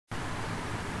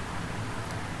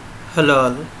Hello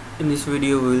all, in this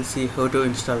video we will see how to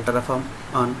install Terraform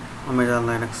on Amazon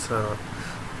Linux server.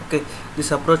 Okay,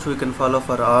 this approach we can follow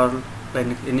for all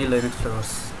any Linux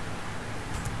servers.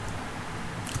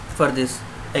 For this,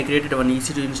 I created one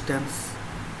EC2 instance,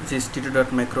 which is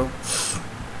t2.micro.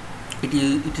 It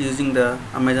is using the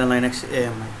Amazon Linux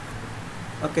AMI.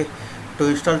 Okay, to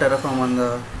install Terraform on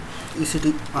the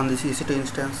EC2 on this EC2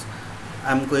 instance,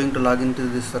 I am going to log into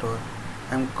this server.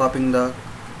 I am copying the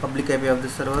public IP of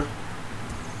this server.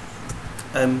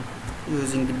 I am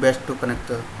using the best to connect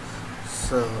the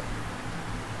server.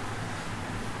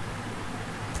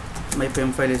 My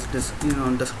PEM file is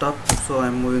on desktop, so I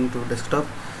am moving to desktop.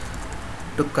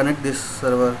 To connect this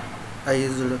server, I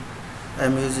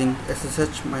am using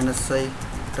ssh-i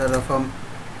terraform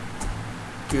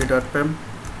key.pem.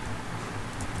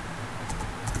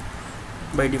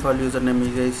 By default username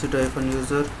is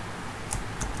EC2-user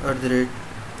 @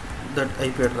 that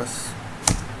IP address.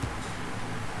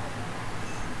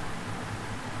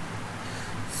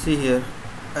 See here,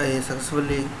 I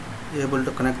successfully able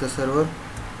to connect the server.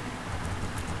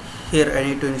 Here I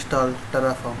need to install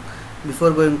Terraform. Before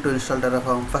going to install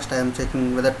Terraform, first I am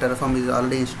checking whether Terraform is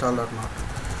already installed or not.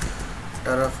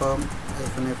 Terraform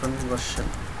version.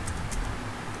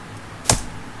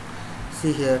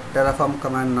 See here, Terraform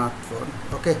command not found.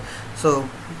 Okay, so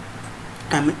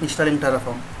I am installing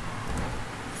Terraform.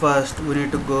 First we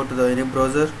need to go to any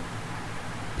browser,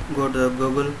 go to the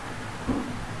Google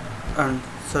and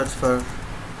search for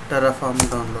Terraform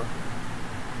download.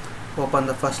 Open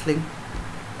the first link.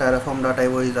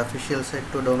 Terraform.io is the official site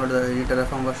to download the any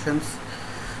Terraform versions.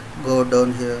 Go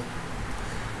down here,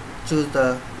 choose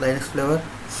the Linux flavor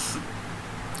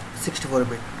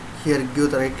 64-bit. Here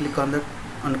give the right click on that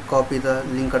and copy the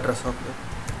link address of it.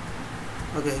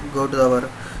 Okay, go to our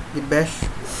git bash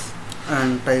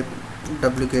and type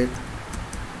wget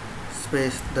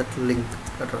space that link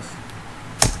address.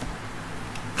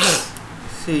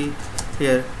 See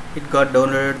here, it got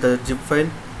downloaded the zip file,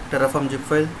 Terraform zip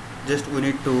file. Just we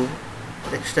need to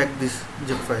extract this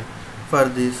zip file. For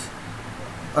this,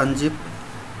 unzip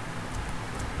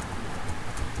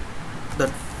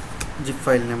that zip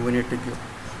file name we need to give.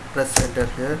 Press enter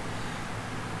here.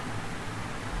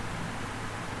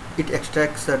 It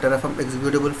extracts the Terraform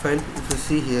executable file. If you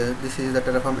see here, this is the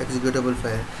Terraform executable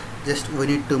file. Just we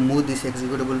need to move this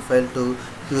executable file to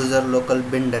user local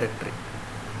bin directory.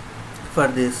 For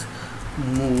this,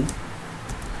 move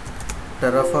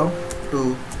Terraform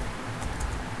to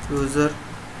user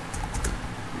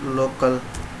local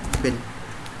bin.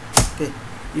 Okay,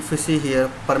 if you see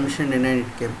here, permission denied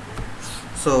it came,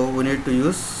 so we need to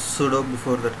use sudo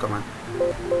before that command.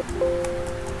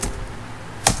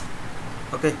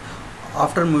 Okay,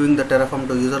 after moving the Terraform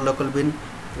to user local bin,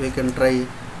 we can try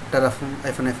Terraform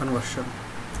 -- version.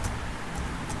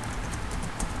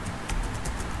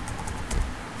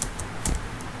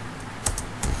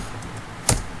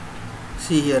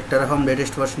 See here, Terraform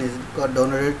latest version is got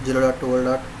downloaded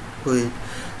 0.12.28.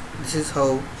 This is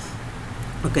how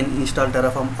you can install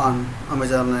Terraform on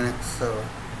Amazon Linux server.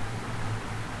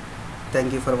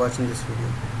 Thank you for watching this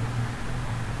video.